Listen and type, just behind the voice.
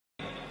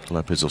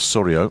Lopez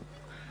Osorio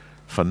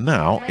for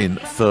now in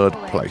third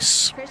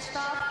place.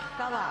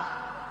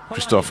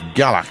 Krzysztof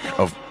Galak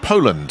of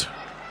Poland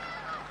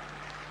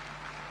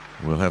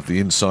will have the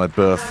inside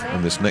berth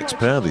in this next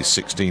pair. The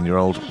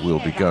 16-year-old will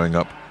be going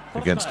up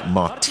against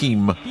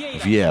Martim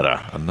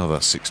Vieira, another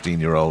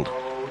 16-year-old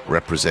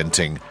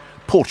representing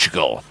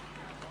Portugal.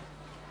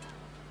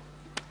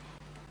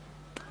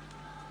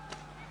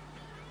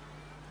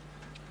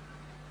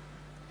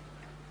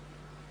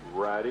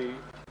 Ready.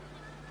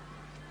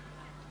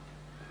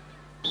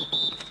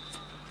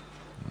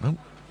 Nope.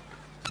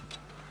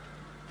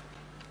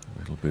 A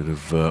little bit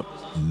of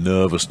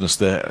nervousness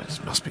there.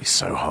 It must be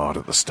so hard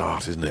at the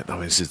start, isn't it? I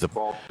mean, this is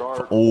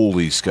for all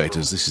these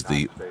skaters, this is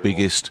the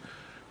biggest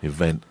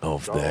event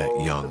of their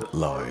young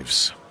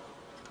lives.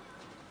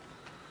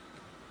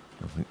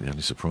 I think the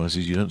only surprise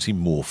is you don't see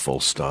more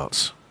false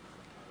starts.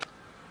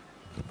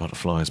 The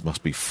butterflies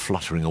must be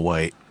fluttering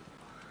away.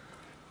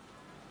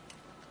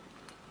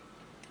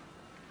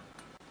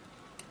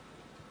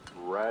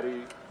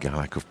 Ready.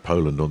 Galak of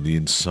Poland on the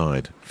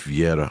inside.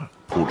 Vieira,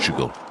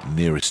 Portugal,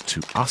 nearest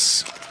to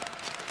us.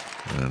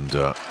 And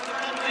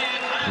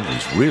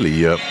he's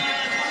really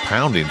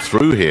pounding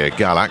through here,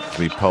 Galak,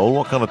 the pole.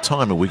 What kind of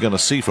time are we going to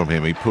see from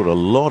him? He put a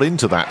lot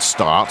into that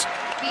start.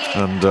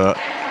 And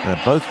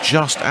they're both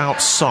just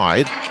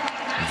outside.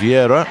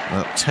 Vieira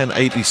at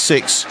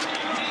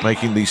 10.86,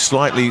 making the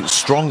slightly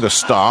stronger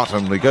start.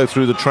 And they go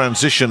through the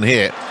transition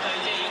here.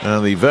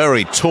 And the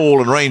very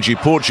tall and rangy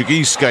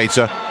Portuguese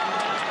skater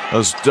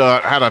has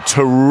had a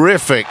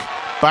terrific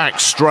back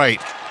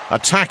straight,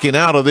 attacking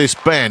out of this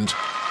bend.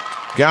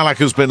 Galak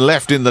has been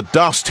left in the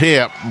dust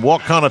here.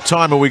 What kind of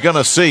time are we going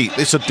to see?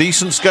 It's a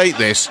decent skate,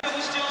 this,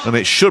 and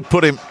it should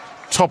put him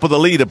top of the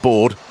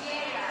leaderboard,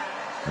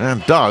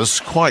 and does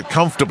quite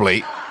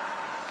comfortably,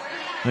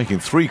 making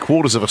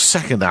 3/4 of a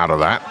second out of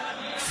that.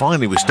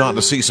 Finally, we're starting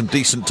to see some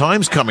decent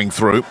times coming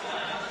through.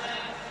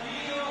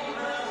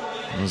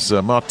 There's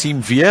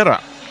Martim Vieira,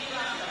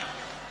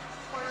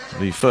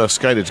 the first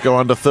skater to go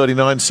under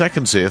 39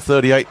 seconds here,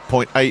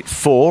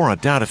 38.84. I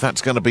doubt if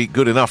that's going to be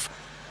good enough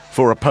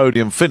for a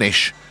podium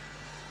finish.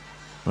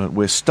 But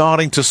we're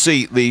starting to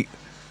see the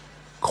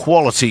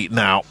quality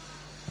now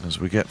as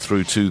we get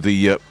through to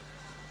the